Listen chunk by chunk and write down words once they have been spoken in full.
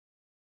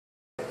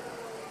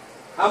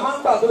àmọ́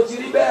ńgbà tó ti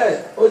rí bẹ́ẹ̀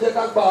ó jẹ́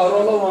ká gba ọ̀rọ̀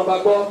Ọlọ́run ọba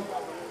gbọ́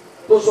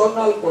tó sọ ní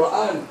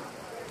Al-Qur'an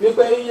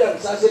wípé yíyàn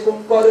sásìkò ń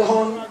kọ́rí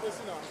hàn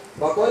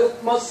bàbá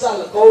mọ́sàl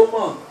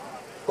kọ́ọ́mọ̀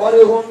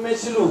kọ́rí hàn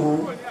mẹ́sìlùhù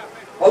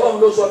Ọlọ́run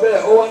ló sọ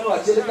bẹ́ẹ̀ ó wá ní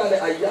àtìríkàlẹ̀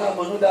àyà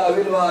àmọ́núdà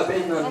àwílò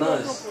àbẹ́yìn náà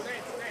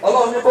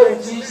Ọlọ́run ní bóun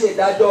ti ṣe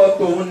ìdájọ́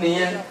tòun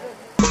nìyẹn.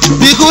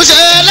 Ikú ṣe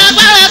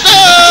lágbára tó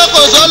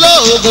kò sólò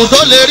oògùn tó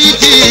lè rí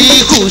kí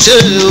ikú ṣe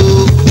o.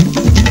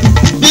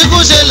 Ikú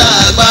ṣe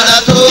lágbára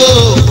tó.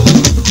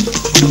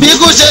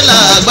 Ikú ṣe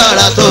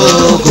lágbára tó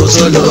kò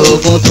sólò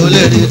oògùn tó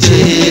lè rí kí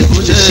ikú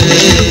ṣe.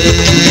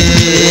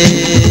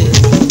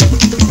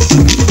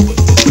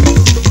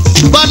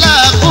 Bọ́lá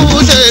kú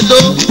ṣe tó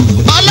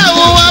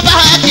Ọlọ́run wá bá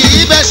kì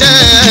í bẹ́sẹ̀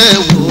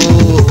wò.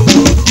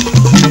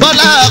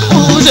 Bọ́lá kú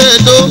ṣe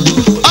tó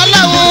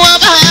Ọlọ́run wá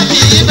bá kì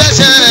í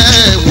bẹ́sẹ̀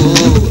wò.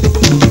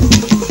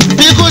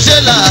 Bíkú ṣe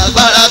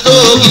lágbára tó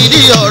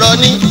gidi ọ̀rọ̀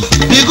ni.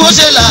 Bíkú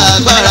ṣe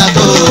lágbára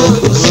tó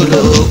kò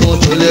sólógun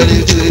tó lè rí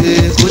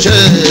kú ṣe.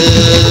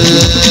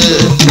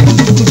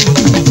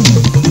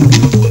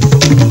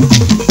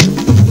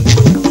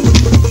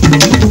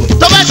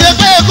 Tó bá ṣe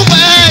pé ikú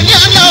pẹ́ ní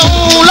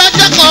Ọlọ́run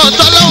lọ́jọ́ kan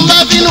tọ́lọ́run bá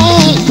bínú.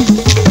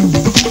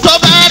 Tó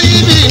bá rí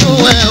bínú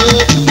ẹ̀ o.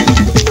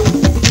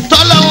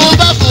 Tọ́lọ́run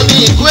bá fún ní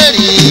ìkú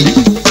èrè.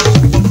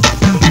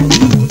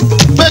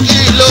 Pé kí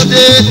ló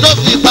dé tó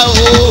fi pa o.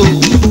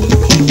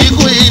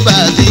 Ikú ibà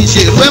ti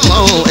ṣèrú ẹ̀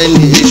mọ́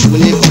ẹni èṣù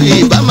ní kú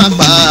ibà máa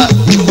pa.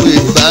 Ikú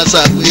ibà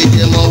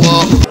ṣàgbéjẹ mọ́wọ́.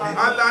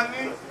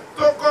 Alani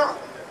tó kọ́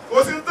kò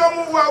sí tó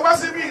mú wa wá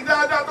síbi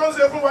dáadáa tó ń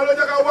ṣe fún wa ló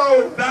jẹ́ ká wá o.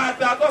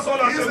 dáadáa tó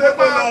sọ̀rọ̀ ṣe ìṣe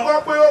pé máa gbọ́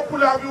pé ó kú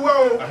la fi wá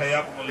o.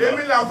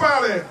 èmi làfà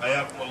rẹ̀.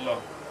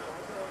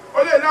 ó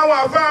lè dáwọn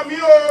àfà mi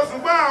o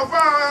ṣùgbọ́n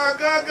àfà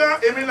gángan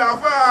èmi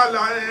làfà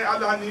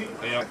Alani.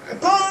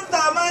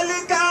 Kunta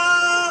malika,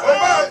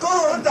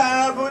 kunta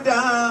buda,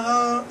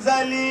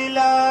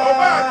 zalila.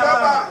 ọba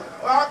àjọba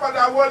wà á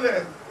padà wọlé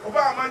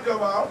ọba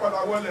àmàjọba wà á padà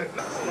wọlé.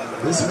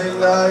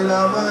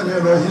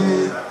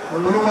 Bismillahirrahmanirrahim.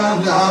 Qul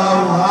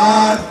huwallahu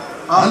ahad,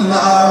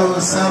 Allahu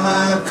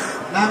samad.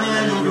 Lam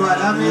yalid wa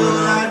lam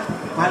yulad,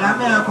 wa lam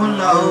yakun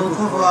lahu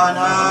kufuwan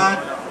ahad.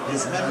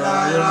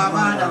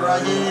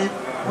 Bismillahirrahmanirrahim.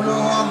 Qul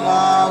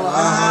huwallahu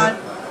ahad,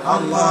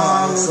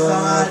 Allahu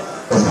samad.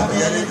 Lam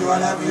yalid wa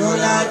lam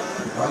yulad,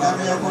 wa lam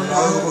yakun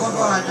lahu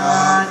kufuwan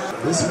ahad.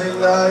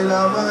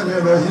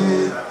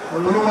 Bismillahirrahmanirrahim.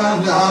 Qul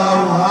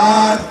huwallahu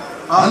ahad,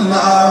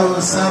 Allahu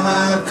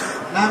samad.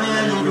 Lam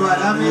yalid wa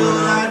lam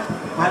yulad,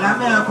 wa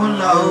lam yakun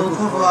lahu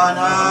kufuwan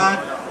ahad.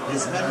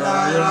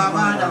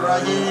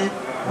 Bismillahirrahmanirrahim.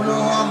 Qul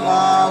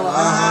huwallahu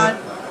ahad,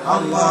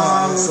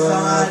 Allahu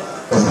samad.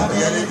 Lam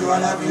yalid wa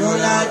lam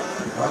yulad,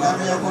 wa lam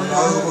yakun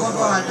lahu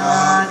kufuwan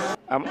ahad.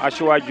 I'm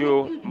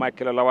Ashiwaju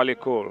Michael Olawale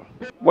Cole.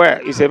 Well,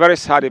 it's a very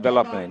sad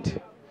development.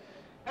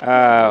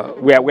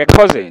 We're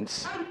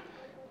cousins.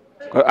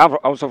 I'm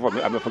also from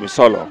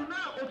Isolo,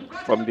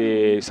 from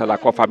the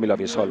Salako family of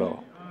Isolo.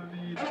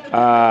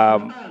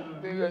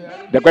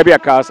 The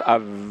AGBABIAKAs are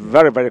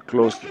very, very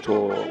close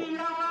to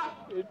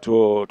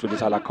the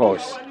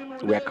Salakos.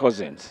 We're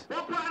cousins.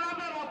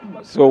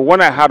 So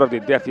when I heard of the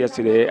death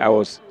yesterday,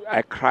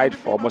 I cried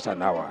for almost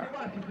an hour.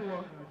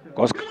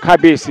 Because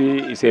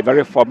KABIRU is a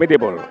very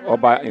formidable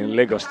Oba in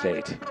Lagos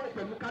State,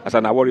 as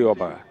an Awori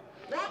Oba.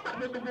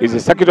 He's the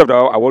secretary of the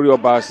Awori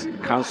Oba's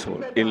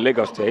Council in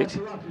Lagos State,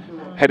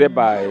 headed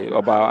by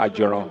Oba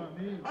Ajoro,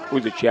 who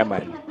is the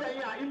chairman.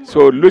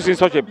 So losing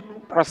such a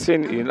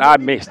person in our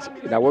midst,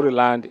 in Awori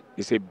land,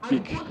 is a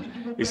big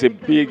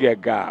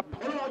gap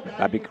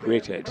that be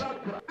created.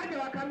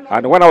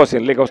 And when I was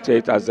in Lagos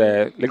State as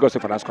a Lagos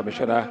State Finance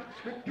Commissioner,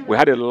 we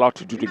had a lot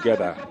to do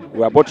together. We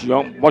were both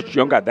much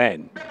younger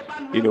then,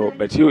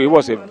 but he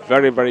was a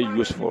very, very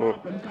useful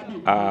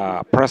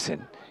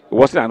person. He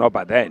wasn't an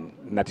Oba then,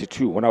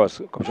 92, when I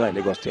was Commissioner in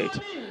Lagos State.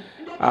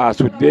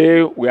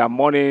 Today, we are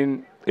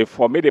mourning a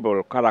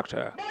formidable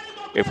character,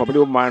 a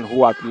formidable man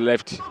who had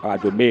left our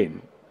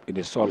domain in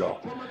the Isolo.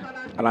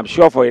 And I'm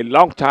sure for a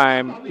long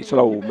time,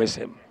 Isolo will miss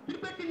him.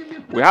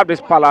 We have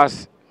this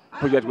palace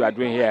project we are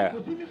doing here.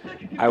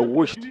 I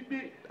would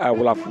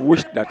have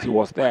wished that he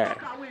was there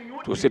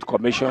to sit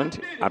commissioned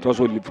and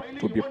also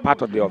to be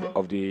part of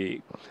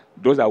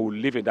those that will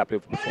live in that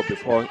place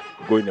before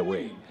going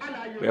away.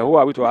 But who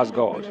are we to ask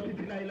God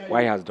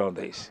why he has done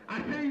this?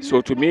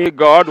 So to me,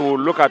 God will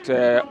look at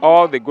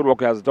all the good work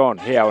he has done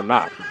here on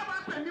earth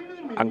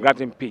and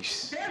grant him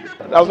peace.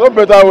 There's no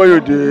better way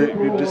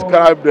you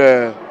described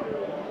a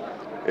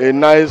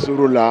nice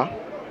ruler,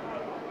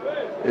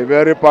 a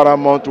very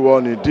paramount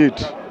one indeed.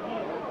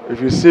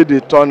 If you see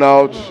the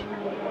turnout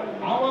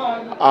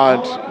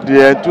and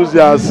the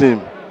enthusiasm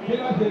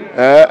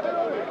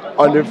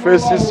on the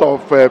faces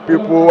of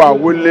people who are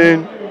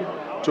willing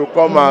to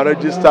come and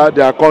register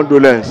their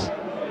condolence,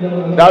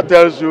 that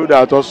tells you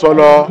that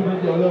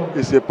Osolo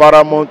is a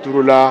paramount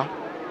ruler,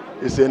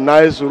 is a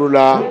nice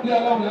ruler,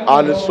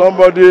 and is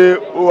somebody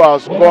who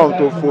has come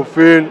to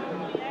fulfill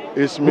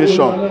his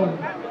mission.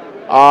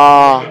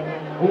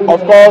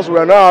 Of course, we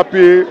are not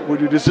happy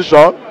with the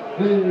decision,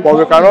 but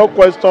we cannot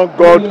question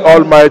God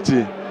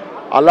Almighty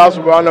Allah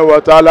subhanahu wa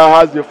ta'ala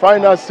has the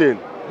final say.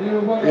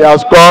 He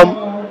has come,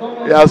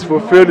 he has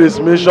fulfilled his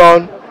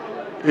mission.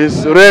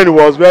 His reign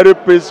was very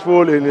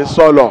peaceful in his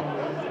solo.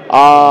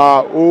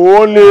 We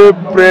only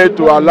pray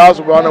to Allah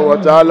subhanahu wa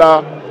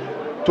ta'ala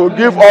to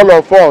give all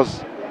of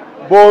us,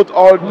 both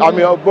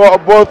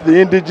the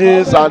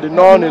indigenous and the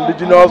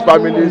non-indigenous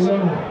families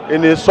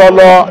in his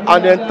solo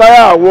and the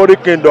entire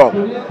Awori kingdom,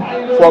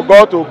 for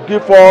God to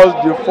give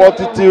us the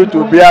fortitude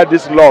to bear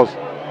this loss.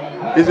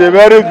 It's a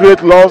very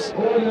great loss,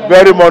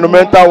 very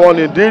monumental one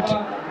indeed,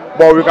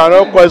 but we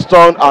cannot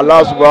question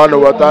Allah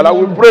subhanahu wa ta'ala.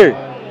 We pray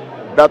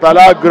that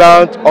Allah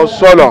grant us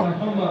solo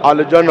and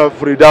the journey of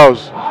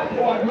Fidaus.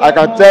 I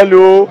can tell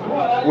you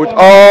with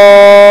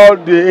all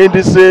the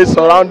indices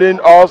surrounding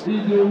us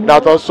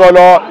that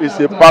Osolo is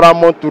a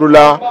paramount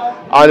ruler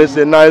and is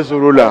a nice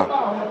ruler.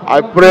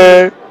 I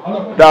pray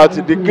that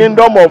the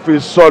kingdom of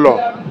his solo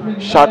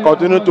shall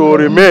continue to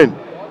remain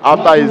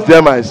after his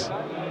demise.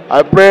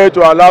 I pray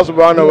to Allah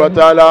subhanahu wa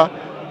ta'ala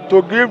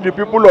to give the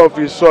people of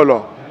his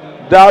solo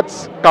that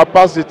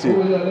capacity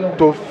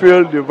to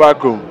fill the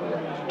vacuum,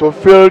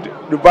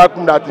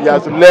 that he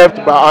has left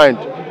behind.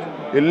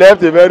 He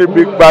left a very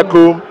big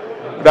vacuum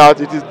that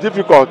it is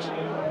difficult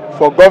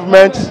for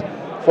governments,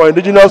 for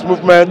indigenous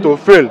movement to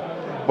fill.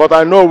 But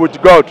I know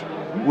with God,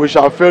 we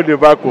shall fill the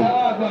vacuum.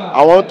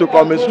 I want to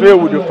commiserate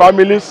with the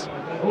families,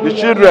 the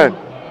children,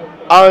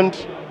 and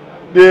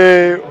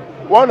the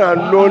one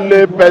and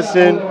only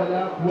person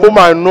whom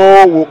I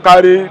know will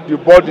carry the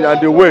burden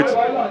and the weight,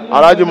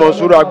 Alhaji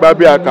Mansur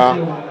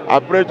AGBABIAKA. I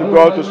pray to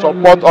God to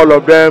support all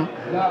of them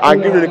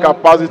and give them the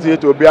capacity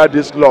to bear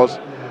this loss.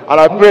 And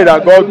I pray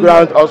that God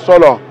grant us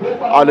solo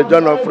and the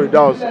journey of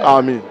Fidaus.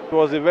 Amen. It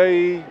was a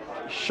very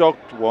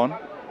shocked one.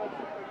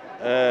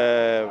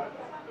 But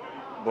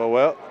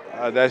well,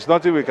 there's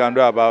nothing we can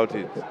do about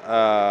it.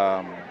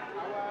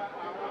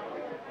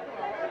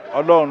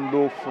 Ọlọ́run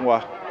ló fún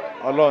wa,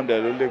 Ọlọ́run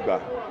dẹ̀ ló lè gbà.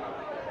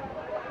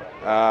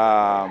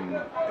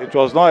 It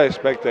was not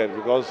expected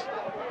because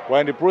we're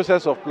in the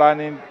process of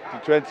planning the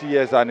 20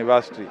 years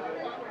anniversary.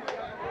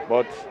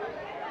 But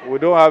we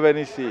don't have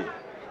any say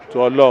to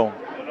Ọlọ́run.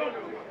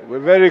 We're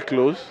very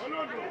close.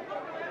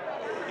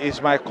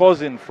 It's my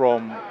cousin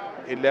from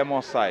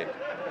Elemo side.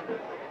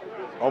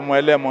 Ọmọ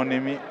Elemo ni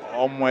mí,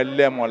 ọmọ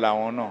Elemo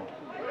làwọn náà.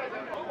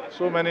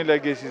 So many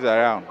legacies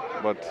around,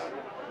 but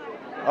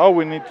all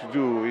we need to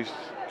do is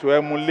to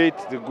emulate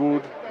the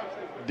good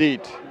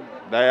deed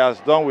that he has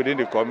done within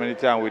the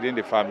community and within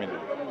the family.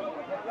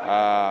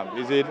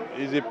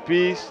 He's a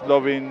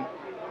peace-loving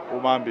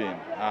human being,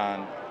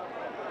 and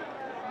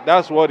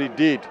that's what he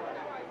did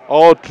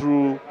all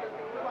through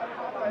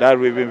that.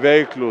 We've been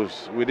very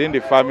close within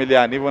the family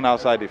and even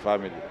outside the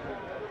family.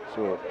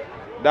 So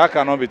that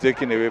cannot be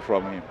taken away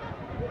from him.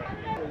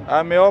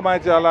 And may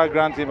Almighty Allah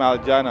grant him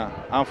Al-Jannah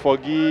and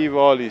forgive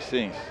all his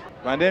sins.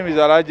 My name is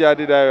Alhaji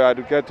Adedayo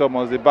Aduke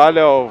Thomas, the Baale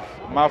of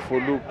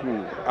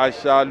Mafoluku,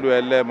 Ashalu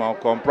Elemo,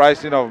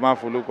 comprising of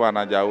Mafoluku and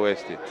Ajawo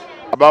Estate.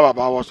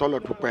 Bàbá wa sọ̀lọ̀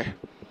dúpẹ́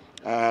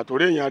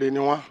torí èèyàn rẹ̀ ni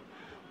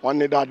wọ́n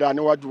ní dáadáa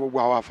níwájú gbogbo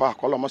àwọn àfa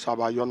kọ́lọ́mọ́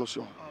sábà yọ́nú sí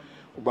wọn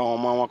gbogbo àwọn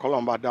ọmọ wọn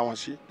kọ́lọ́mọ́ bá dá wọn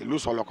sí ìlú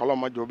sọ̀lọ̀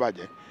kọ́lọ́mọ́ jọ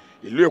bàjẹ́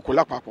ìlú Èkó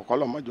lápapọ̀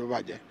kọ́lọ́mọ́ jọ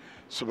bàjẹ́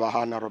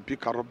subahana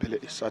rabbika rabbil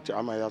izzati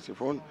amma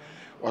yasifun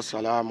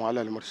wasalaamu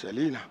ala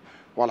al-mursalina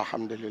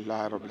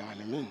walhamdulillahi rabbil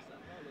alamin.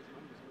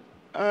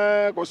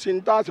 Kò sí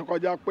ní táàsì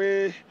kọjá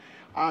pé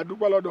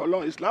àdúgbò lọ́dọ̀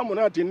Ọlọ́run ìsìláàmù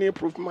náà ti ní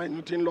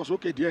improvement ti ń lọ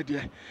sókè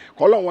díẹ̀díẹ̀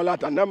kọ́lọ́run wọn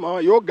látàndá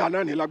mọ́ yóò ga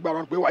náà ní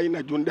lágbára pé wáyé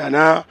náà jòǹdà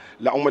náà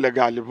làwọn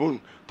galibun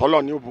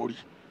tọ́lọ̀ ní òbórí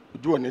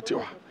ojú òní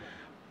tiwa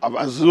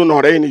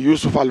Zunurain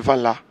Yusuf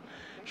Alvanla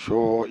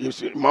so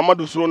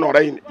Muhammadu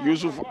Zunurain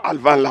Yusuf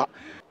Alvanla.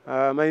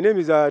 My name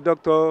is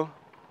Dr.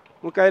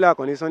 Mukaila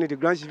Konisani, the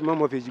Grand Chief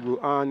Imam of Ejigbo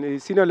and a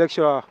senior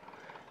lecturer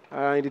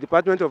in the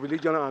Department of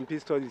Religion and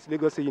Peace Studies,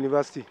 Lagos State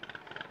University.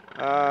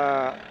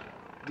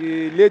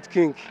 The late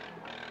King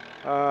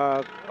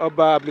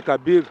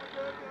KABIRU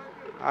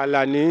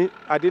ALANI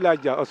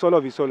ADELAJA Osolo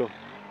of Isolo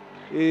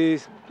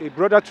is a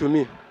brother to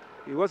me.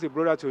 He was a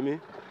brother to me.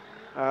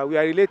 We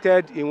are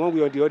related in one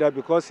way or the other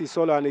because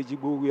Isolo and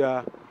Ejigbo we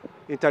are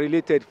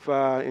interrelated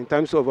in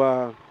terms of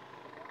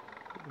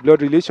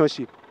blood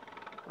relationship.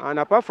 And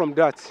apart from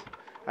that,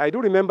 I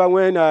do remember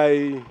when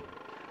I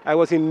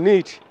was in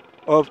need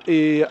of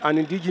an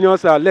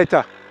indigenous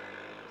letter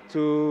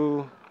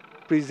to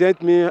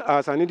present me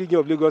as an indigenous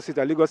of Lagos State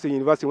at Lagos State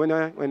University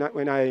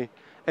when I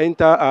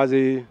enter as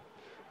a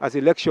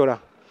lecturer,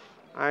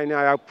 and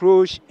I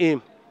approached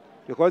him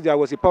because there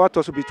was a power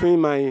tussle between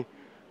my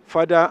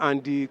father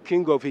and the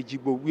king of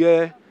Ejigbo,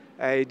 where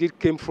I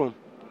came from.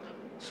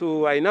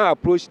 So I now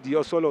approached the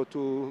Osolo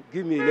to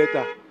give me a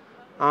letter,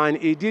 and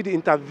he did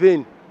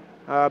intervene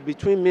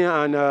between me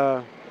and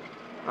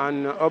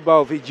Oba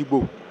of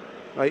Ejigbo.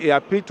 I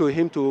appealed to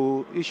him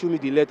to issue me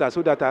the letter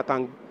so that I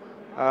can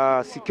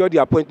secure the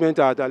appointment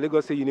at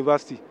Lagos State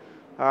University.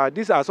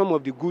 These are some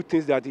of the good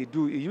things that he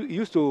do. He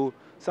used to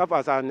serve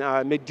as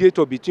a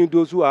mediator between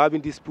those who are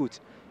having disputes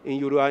in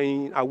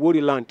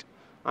Awori land,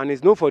 and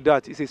he's known for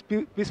that. He's a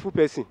peaceful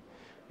person.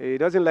 He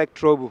doesn't like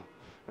trouble.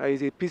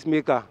 He's a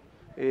peacemaker.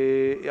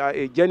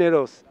 a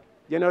generous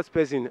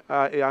person,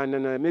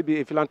 and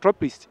maybe a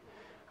philanthropist,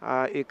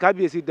 a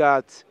KABIRU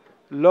that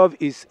love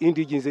his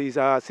indigenous,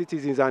 his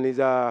citizens and his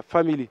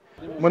family.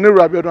 Muniru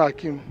Abiodun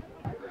Hakim,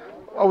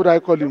 what would I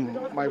call him?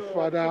 My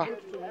father.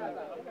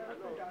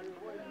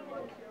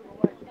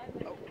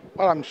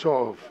 What I'm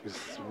sure of is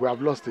we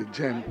have lost a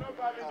gem.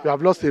 We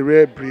have lost a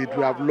rare breed.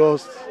 We have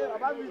lost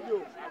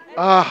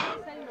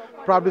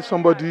probably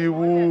somebody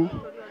who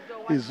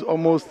is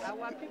almost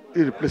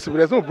irreplaceable.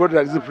 There's no brother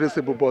that is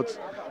irreplaceable, but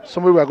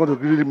somebody we are going to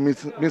really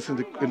miss in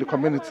the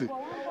community.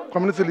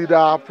 Community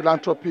leader,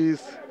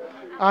 philanthropist,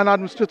 and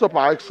administrator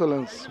par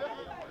excellence.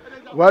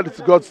 Well,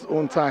 it's God's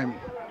own time.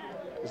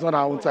 It's not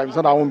our own time. It's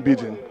not our own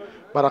bidding.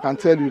 But I can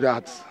tell you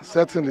that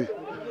certainly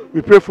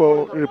we pray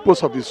for the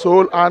repose of his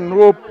soul and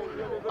hope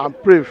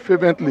and pray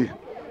fervently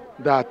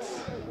that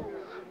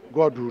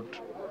God would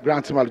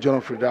grant him Al-Jannah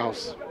of Fidau.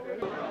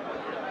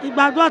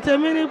 Ìgbàgbọ́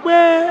tèmi ni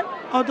pé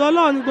ọ̀dọ̀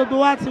Ọlọ́run ni gbogbo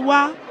wa ti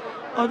wá,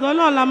 ọ̀dọ̀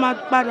Ọlọ́run la máa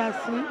padà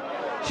sí.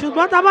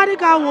 Ṣùgbọ́n tá bá ní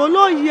ká wò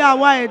lóye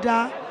àwa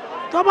ẹ̀dá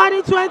tó bá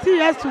ní 20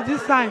 years to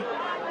this time,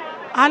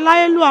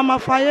 aláyélú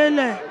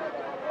àmàfàyélẹ̀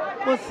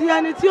kò sí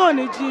ẹni tí ò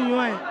ní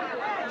jiyàn ẹ̀.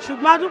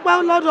 Ṣùgbọ́n a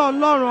dúpẹ́ lọ́dọ̀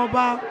Ọlọ́run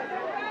ọba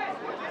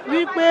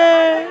wípé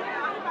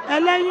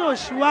ẹlẹ́yìn ò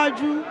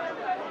síwájú,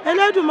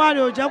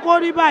 Elédùmarè ò jẹ́ kó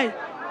rí báyìí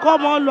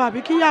kọ́mọ lọ àbí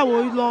kíyàwó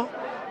lọ.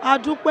 A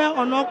dúpẹ́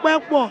ọ̀nà pẹ́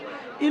pọ̀,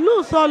 ìlú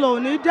Ìsọlọ̀ ò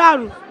ní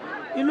dàrú,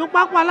 ìlú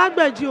Pápá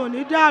Alágbẹ̀jì ò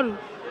ní dàrú,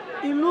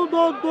 ìlú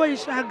gbogbo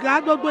Ìṣàgá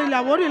gbogbo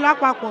Ìlàwórì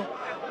lápapọ̀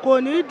kò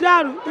ní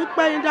dàrú.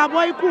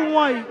 Ìpẹ̀yìndàbọ̀ ikú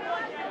wọn yìí,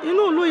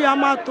 inú ìlú yìí á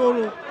máa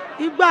tòrò,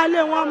 igbá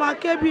ilé wọn á máa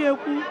ké bí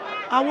eku,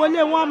 àwọn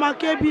ilé wọn á máa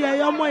ké bí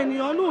ẹyẹ, ọmọ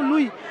ènìyàn ní ìlú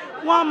yìí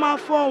wọn á máa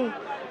fọhùn.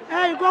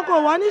 Ẹ̀yin kọ́kọ́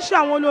wá níṣẹ́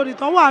àwọn olórí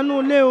tán wà nínú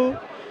ilé o.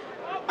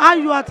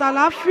 Ayọ̀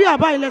àtàlàáfíà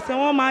báyìí lẹ́sẹ̀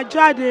wọn máa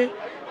jáde,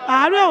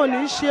 àárẹ̀ ò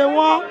ní ṣe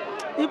wọ́n.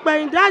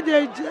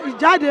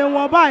 Ìjáde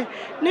wọn báyìí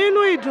nínú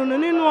ìdùnnú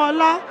nínú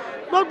ọlá,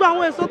 gbogbo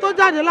àwọn èso tó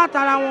jáde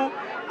látara wọn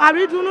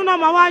àrídùnnú náà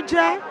máa wá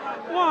jẹ́.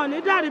 Wọn ò ní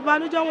dàrí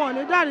ìbànújẹ́, wọn ò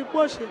ní dàrí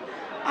pòṣè.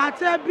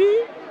 Àtẹbí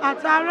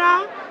àtará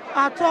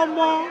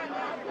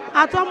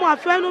àtọmọ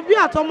àfẹnubí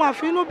àtọmọ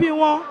àfinúbí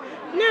wọn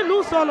nílùú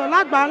Ìsọlọ̀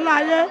lágbàńlá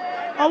ayé,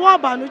 ọwọ́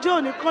ìbànújẹ́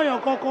ò ní kànyàn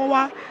kankan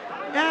wá.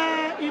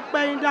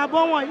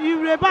 Ìpẹ̀yìndàbọ̀ wọn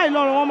ire báyìí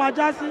lọ́rọ̀ wọn máa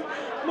já sí.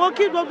 Mo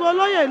kí gbogbo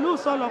olóyè ìlú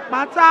Ìsọlọ̀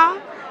pátá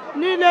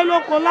nílé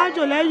lóko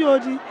lájò lẹ́yìn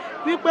odi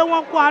wípé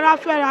wọ́n kó ara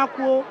fẹ́ra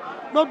kú o.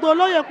 Gbogbo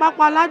olóyè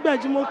Pápá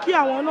Alágbẹ̀jì mo kí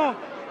àwọn náà,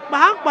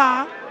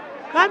 pàápàá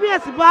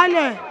Kábíyèsí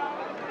Baálẹ̀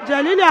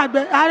Jẹ̀lílì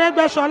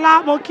Arẹ́gbẹ́ṣọlá,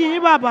 mo kí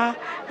yín bàbá,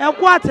 ẹ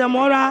kú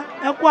àtẹ̀mọ́ra,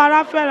 ẹ kú ara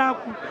fẹ́ra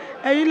kù,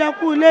 ẹ̀yin lẹ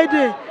kú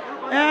lédè,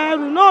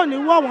 ẹrù náà ò ní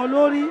wọ̀ wọ́n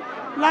lórí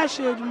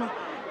láṣẹ Èdùmàrè.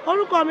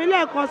 Orúkọ mi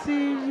lẹ́ẹ̀kan sí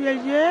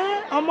Yèyé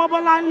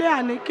Ọmọbọ́láńlé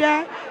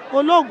Àníkẹ́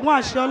Olóògùn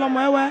Àṣẹ Ọlọ́mọ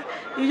Ẹwẹ́,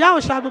 ìyá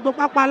òòṣà gbogbo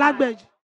Pápá Alágbẹ̀jì.